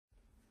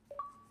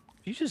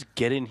You just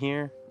get in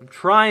here. I'm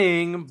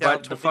trying,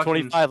 but the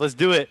fucking 25. Let's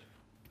do it.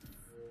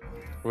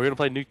 We're gonna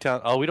play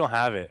Nuketown. Oh, we don't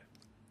have it.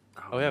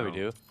 Oh yeah, no. we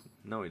do.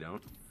 No, we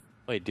don't.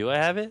 Wait, do I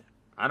have it?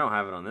 I don't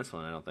have it on this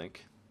one. I don't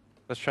think.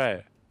 Let's try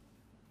it.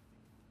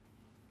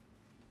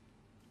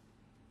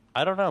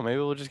 I don't know. Maybe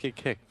we'll just get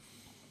kicked.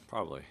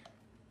 Probably.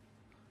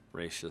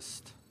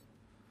 Racist.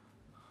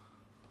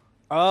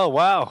 Oh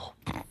wow.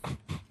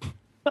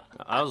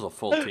 That was a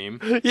full team.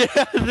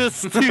 Yeah,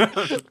 this team.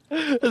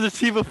 There's a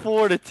team of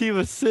 4 and a team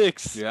of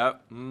 6.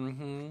 Yep.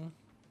 Mm-hmm.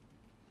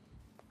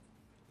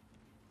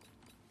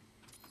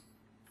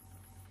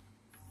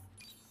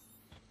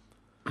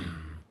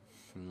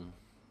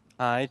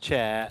 Hi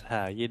chat,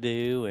 how you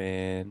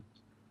doing?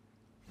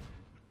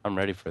 I'm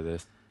ready for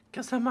this.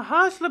 Cause I'm a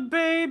hustler,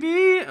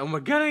 baby, and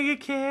we're gonna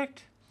get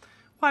kicked.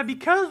 Why?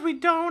 Because we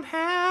don't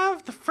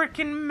have the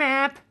freaking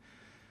map.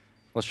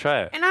 Let's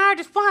try it. And I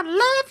just want to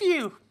love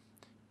you.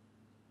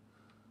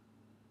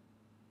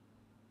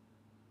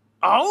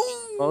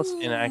 Oh! Most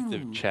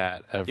inactive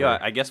chat ever. Yeah,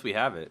 I guess we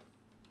have it.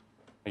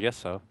 I guess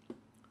so.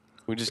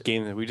 We just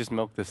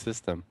milked the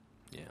system.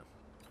 Yeah.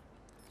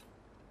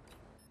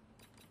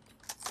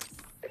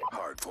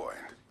 Hardpoint.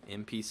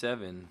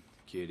 MP7,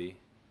 cutie.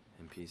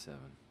 MP7.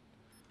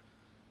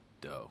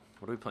 Doe.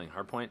 What are we playing?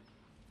 Hardpoint?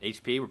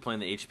 HP? We're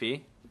playing the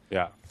HP?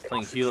 Yeah.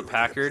 Playing Hewlett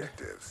Packard.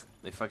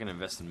 They fucking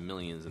invested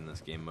millions in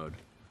this game mode.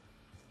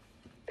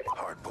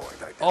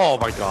 Hardpoint. Oh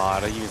my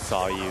god, I even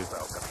saw you.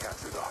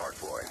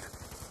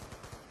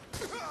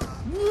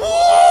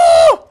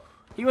 Whoa!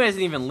 He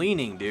wasn't even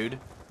leaning, dude.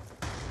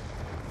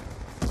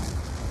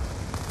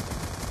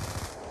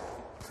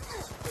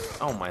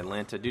 Oh my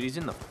Lanta, dude, he's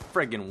in the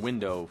friggin'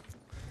 window.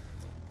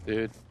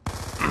 Dude.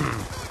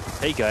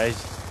 Hey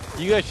guys,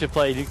 you guys should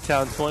play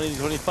Nuketown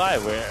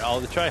 2025 where all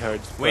the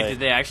tryhards play. Wait, did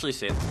they actually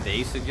say it?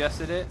 They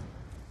suggested it?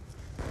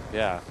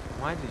 Yeah.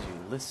 Why did you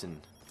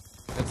listen?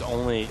 It's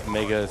only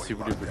mega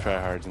super duper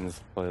tryhards in this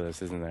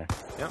playlist, isn't there?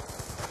 Yep.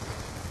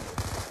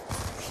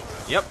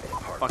 Yep.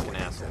 Fucking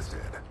assholes.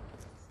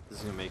 This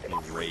is gonna make me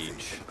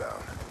rage.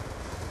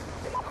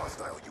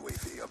 Hostile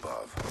UAV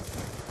above.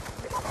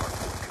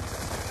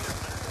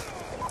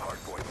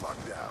 Hardpoint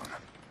locked down.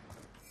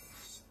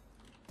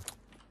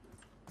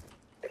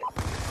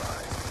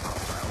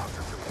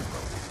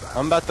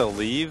 I'm about to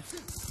leave.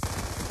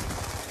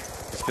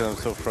 Just because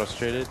I'm so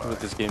frustrated with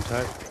this game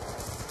type.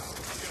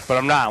 But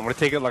I'm not. I'm going to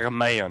take it like a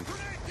man.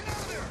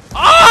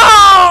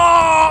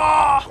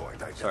 Oh!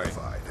 Sorry.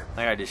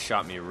 That guy just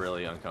shot me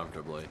really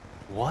uncomfortably.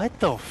 What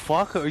the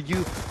fuck are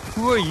you?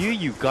 Who are you,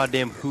 you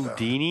goddamn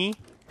Houdini?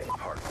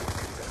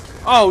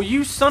 Oh,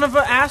 you son of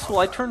an asshole.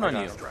 I turned on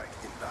you.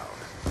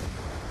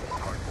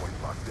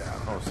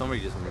 Oh,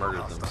 somebody just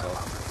murdered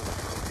themselves.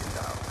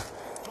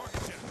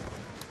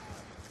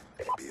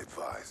 Be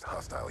advised,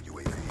 hostile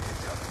UAV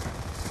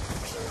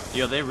incoming.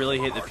 Yo, they really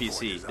hate the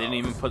PC. They didn't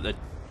even put the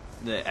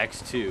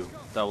X2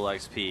 double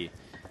XP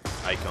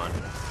icon.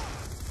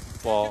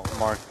 Well,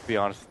 Mark, to be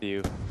honest with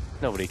you,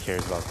 nobody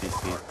cares about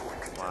PC.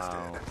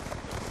 Wow.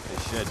 They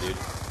should, dude.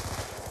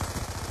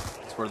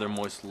 It's where their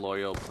most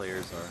loyal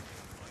players are.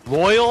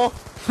 Loyal?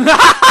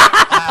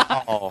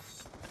 Oh.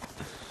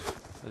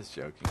 I was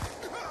joking.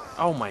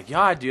 Oh my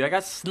god, dude, I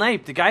got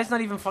sniped. The guy's not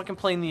even fucking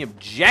playing the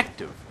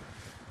objective.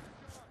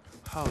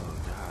 Oh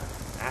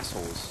god.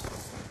 Assholes.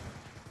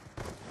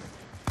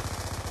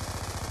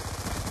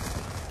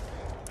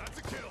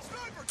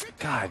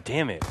 God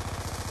damn it.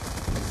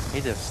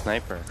 He's a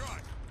sniper.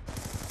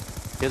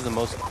 He has the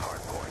most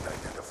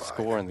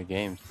score in the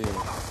game, too.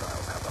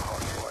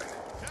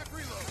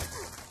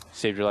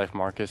 Saved your life,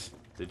 Marcus.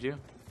 Did you?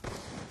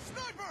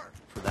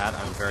 For that,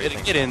 I'm very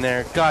thankful. Get in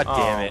there. God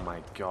damn it. Oh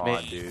my god,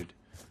 Man. dude.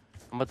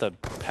 I'm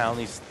about to pound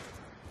these.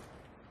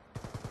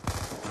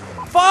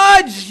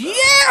 Fudge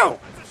you!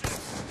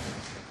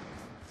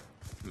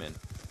 I'm in.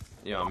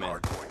 Yo, I'm in.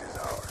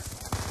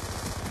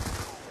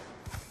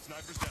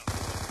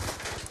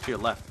 To your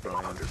left, bro.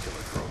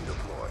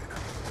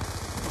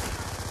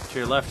 To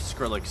your left,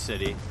 Skrillex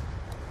City.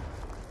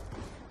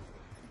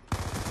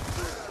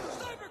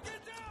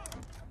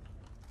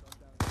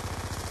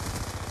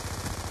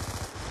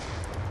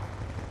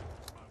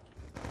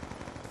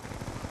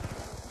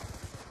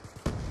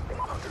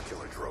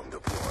 Hunter-killer drone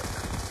deployed.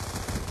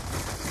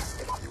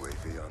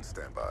 UAV on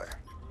standby.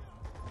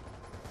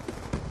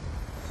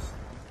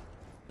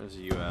 There's a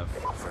UF.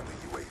 Friendly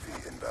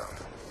UAV inbound.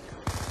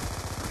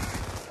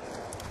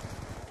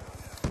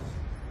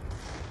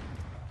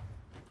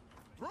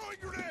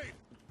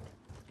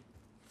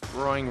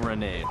 Throwing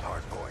grenade.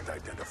 Hardpoint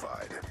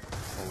identified.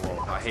 Oh,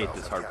 whoa. I hate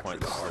this hardpoint.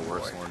 This is the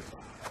worst one.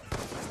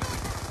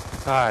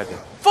 God.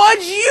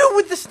 Fudge you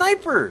with the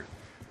sniper!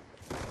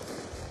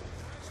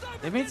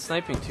 They made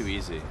sniping too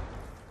easy.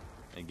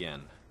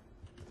 Again.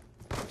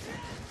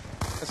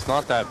 It's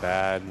not that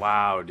bad.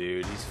 Wow,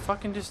 dude. He's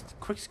fucking just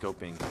quick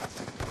scoping.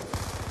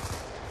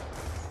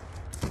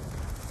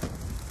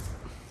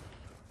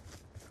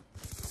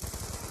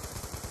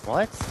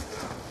 What?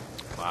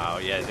 Wow,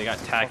 yeah, they got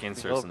tack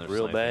inserts in their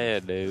real sniping.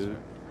 bad, dude.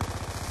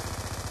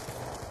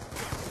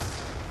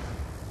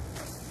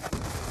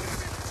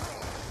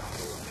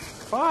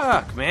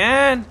 Fuck,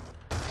 man.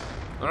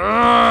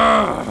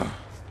 Ugh.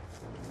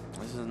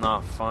 This is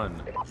not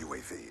fun.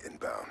 UAV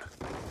inbound.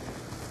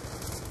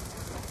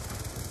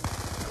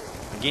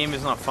 The game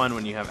is not fun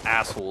when you have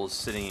assholes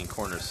sitting in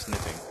corners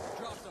sniffing.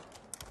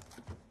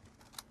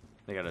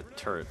 They got a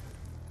turret.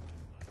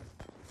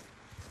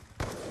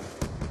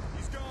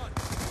 He's gone.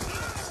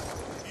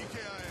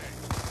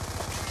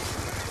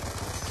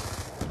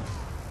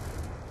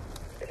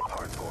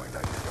 Hardpoint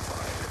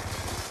identified.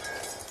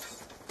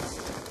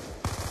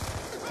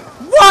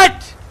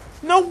 What?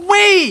 No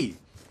way!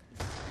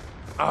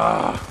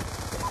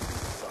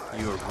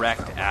 You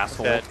wrecked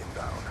asshole. Dead.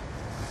 Inbound.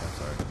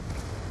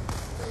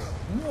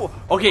 Whoa.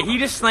 Okay, he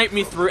just sniped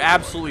me through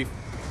absolutely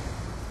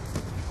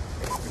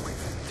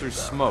through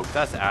smoke.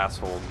 That's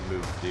asshole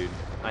move, dude.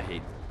 I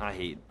hate.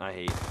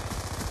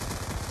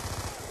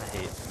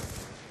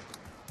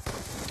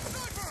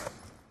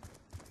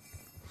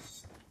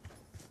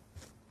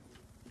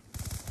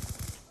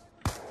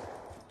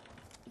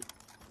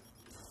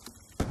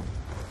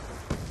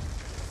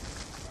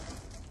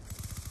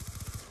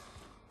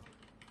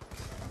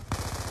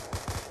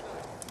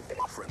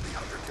 Friendly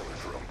hunter-killer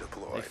drone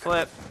deployed. They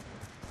flip.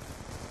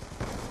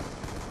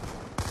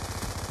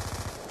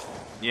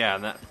 Yeah,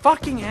 that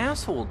fucking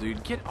asshole,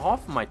 dude. Get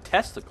off my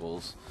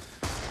testicles.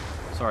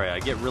 Sorry, I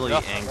get really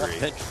angry. Left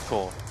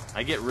ventricle.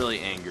 I get really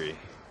angry.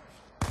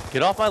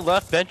 Get off my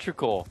left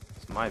ventricle.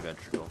 It's my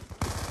ventricle.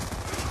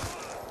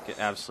 Get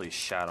absolutely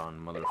shat on,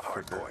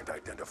 motherfucker. Hardpoint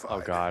identified.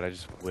 Oh god, I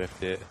just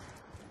whiffed it.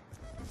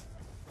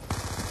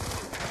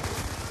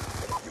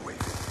 UAV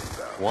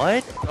inbound.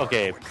 What?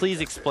 Okay,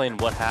 please explain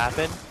what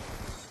happened.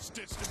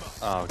 Stitched him up.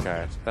 Oh,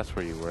 okay. That's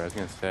where you were. I was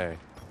gonna say.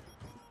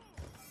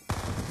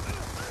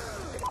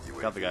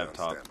 Got the guy UAV up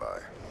top. on standby.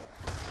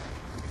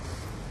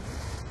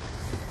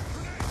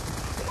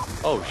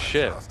 Oh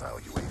shit. Hostile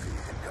UAV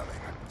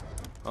incoming.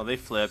 Oh, they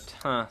flipped.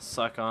 Huh,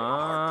 suck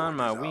on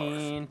my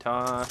ween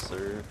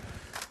tosser.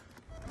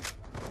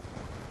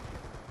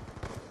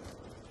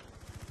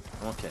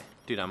 I'm okay.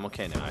 Dude, I'm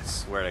okay now. I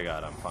swear to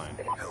God, I'm fine.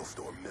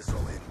 Hellstorm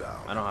missile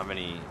inbound. I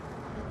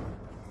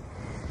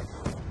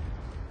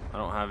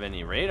don't have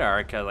any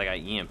radar because I got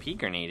EMP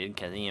grenaded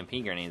because EMP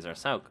grenades are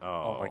so...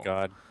 Oh my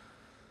god.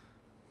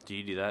 Do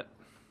you do that?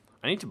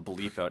 I need to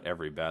bleep out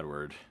every bad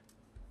word.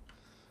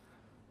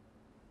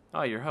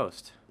 Oh, your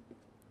host.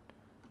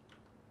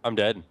 I'm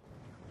dead.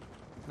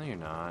 No, you're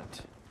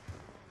not.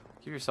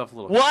 Give yourself a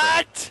little...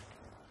 What?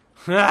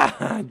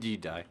 credit. Do you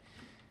die?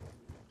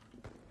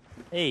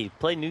 Hey,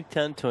 play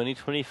Nuketown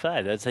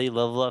 2025. That's how you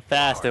level up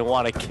fast and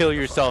want to kill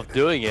yourself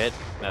doing it.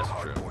 That's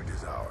true. Hardpoint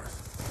is ours.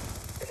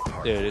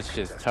 Dude, it's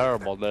just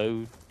terrible,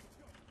 dude.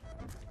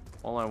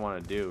 All I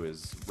want to do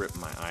is rip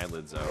my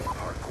eyelids out.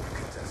 Hardpoint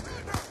contested.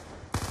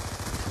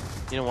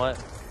 You know what?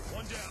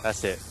 One down.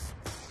 That's it.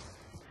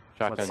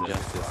 Shotgun What's this?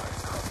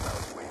 justice.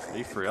 Hostile UAV Are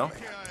you for real?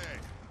 KIA.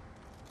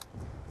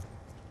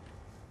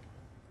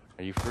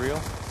 Are you for real?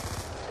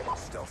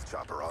 Stealth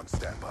chopper on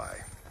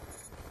standby.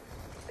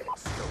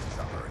 Stealth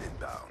chopper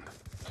inbound.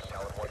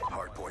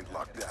 Hardpoint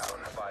locked down.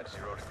 50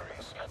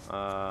 degrees.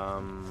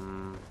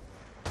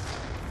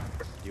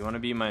 Do you want to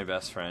be my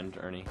best friend,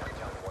 Ernie?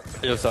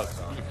 Hey, what's up?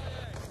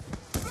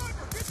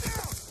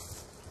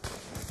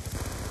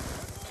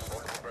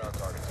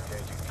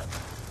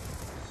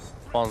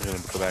 Spawn's gonna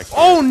go back here.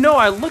 Oh no!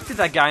 I looked at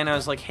that guy and I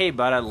was like, "Hey,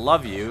 bud, I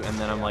love you." And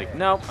then I'm like,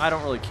 "Nope, I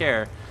don't really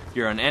care.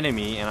 You're an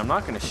enemy, and I'm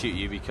not gonna shoot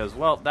you because,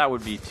 well, that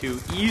would be too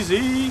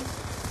easy."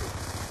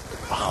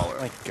 Oh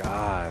my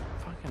god.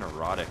 Fucking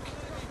erotic.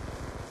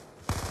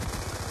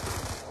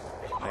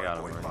 I got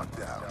him. Hardpoint Ernie. locked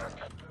down.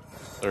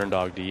 Learn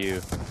dog to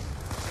you.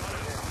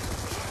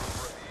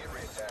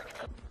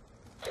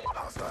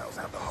 Hostiles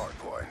have the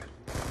hardpoint.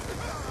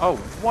 Oh,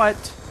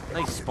 what?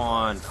 Nice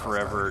spawn,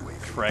 forever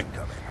Trek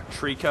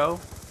Trico.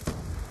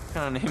 What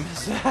kind of name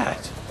is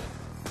that?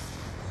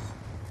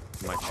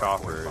 My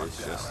chopper is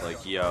just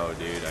like, yo,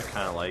 dude, I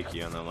kind of like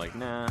you, and I'm like,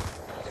 nah.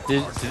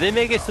 Did they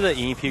make it so that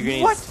EMP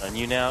grenades What? stun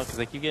you now? Because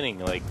like you're getting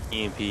like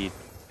EMP.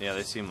 Yeah,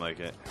 they seem like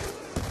it.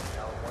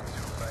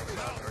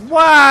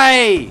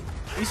 Why?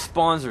 These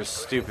spawns are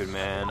stupid,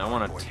 man. I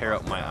want to tear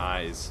up my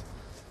eyes.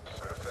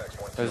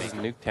 This is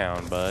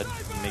Nuketown, bud.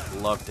 Make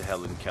love to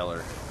Helen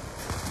Keller.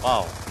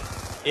 Wow.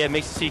 Yeah, it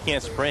makes it so you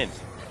can't sprint.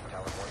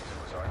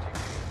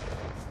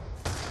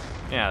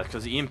 Yeah,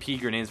 because the EMP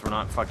grenades were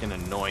not fucking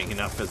annoying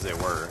enough as they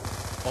were.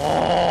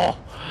 Oh,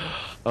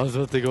 I was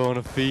about to go on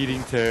a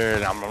feeding turn.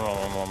 No.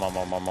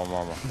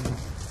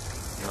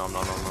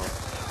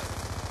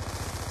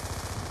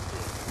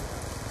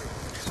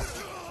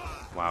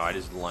 Wow, I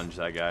just lunged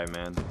that guy,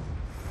 man.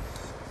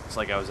 It's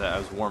like I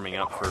was warming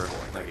up for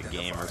like a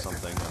game or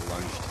something.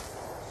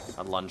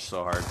 I lunged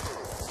so hard.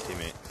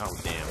 Teammate. Oh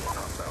damn.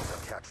 Hostiles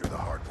have captured the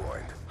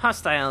hardpoint.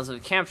 Hostiles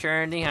have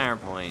captured the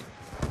hard point.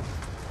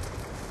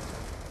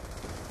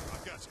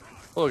 I've got some.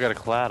 Oh, I got a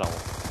collateral.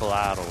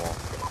 Collateral.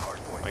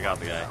 Hardpoint I got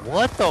the guy.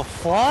 What the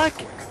fuck?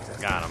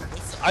 Got him.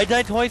 I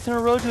died twice in a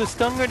row to a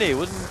stun grenade.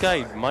 Wasn't this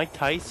guy Mike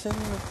Tyson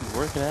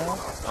working out?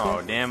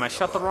 Oh damn! I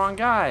shot the wrong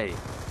guy.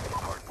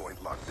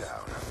 Hardpoint locked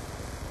down.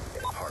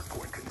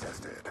 Hardpoint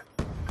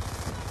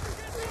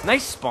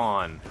Nice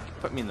spawn.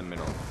 Put me in the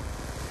middle.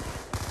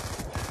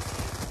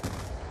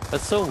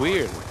 That's so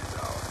weird.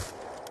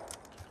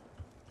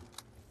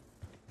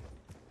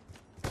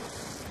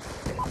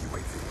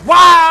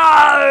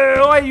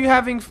 Wow! Why are you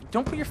having...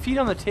 Don't put your feet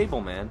on the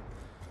table, man.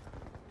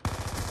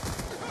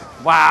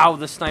 Wow,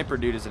 the sniper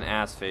dude is an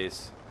ass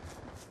face.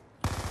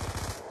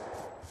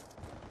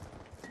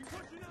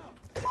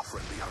 I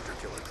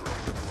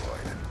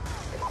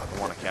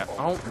want to cap.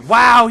 Oh,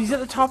 wow! He's at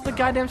the top of the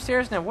goddamn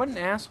stairs now. What an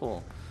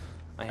asshole.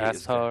 I hate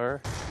this guy.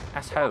 Asshole.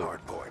 Asshole.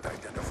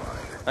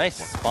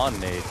 Nice spawn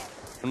nade.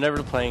 I'm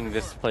never playing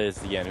this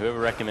place again. Whoever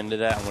recommended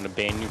that, I'm gonna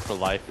ban you for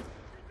life.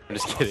 I'm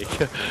just kidding.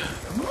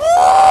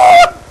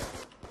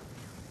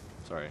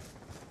 Sorry.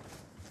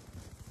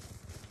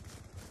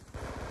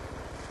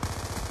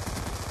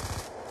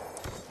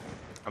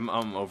 I'm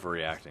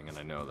overreacting, and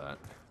I know that.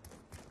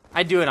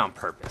 I do it on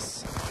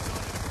purpose.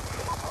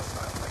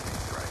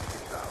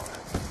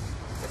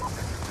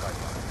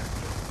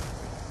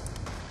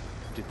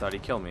 Dude thought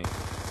he'd kill me.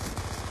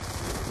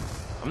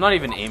 I'm not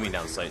even aiming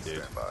down sight,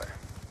 dude.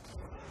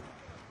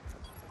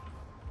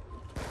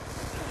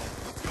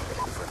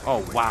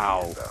 Oh,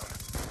 wow.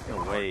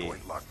 No way.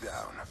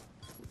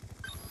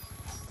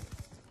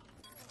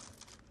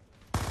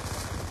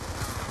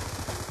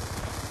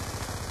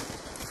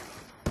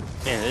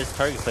 Man, this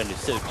target finder is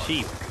so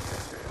cheap.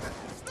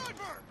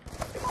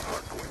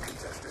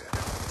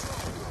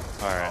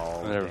 Alright,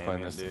 Oh, I'm never damn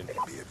playing it, this. dude.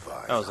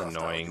 That was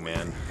annoying,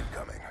 man.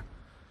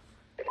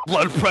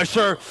 Blood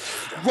pressure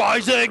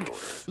rising.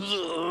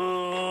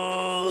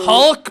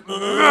 Hulk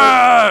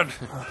mad!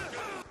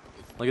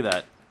 Look at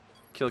that.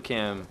 Kill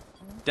cam.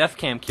 Death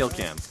cam, kill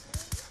cam.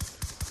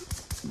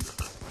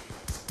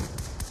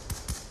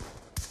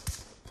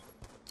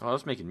 Oh, I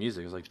was making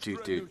music. It was like do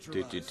do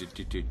do do do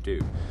do do do.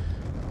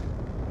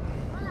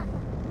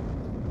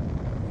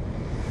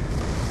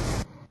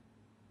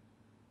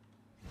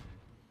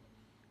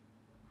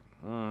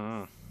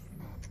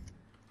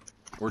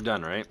 We're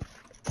done, right?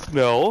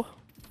 No.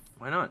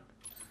 Why not?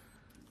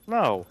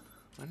 No.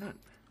 Why not?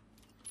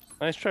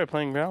 Let's try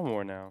playing ground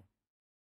war now.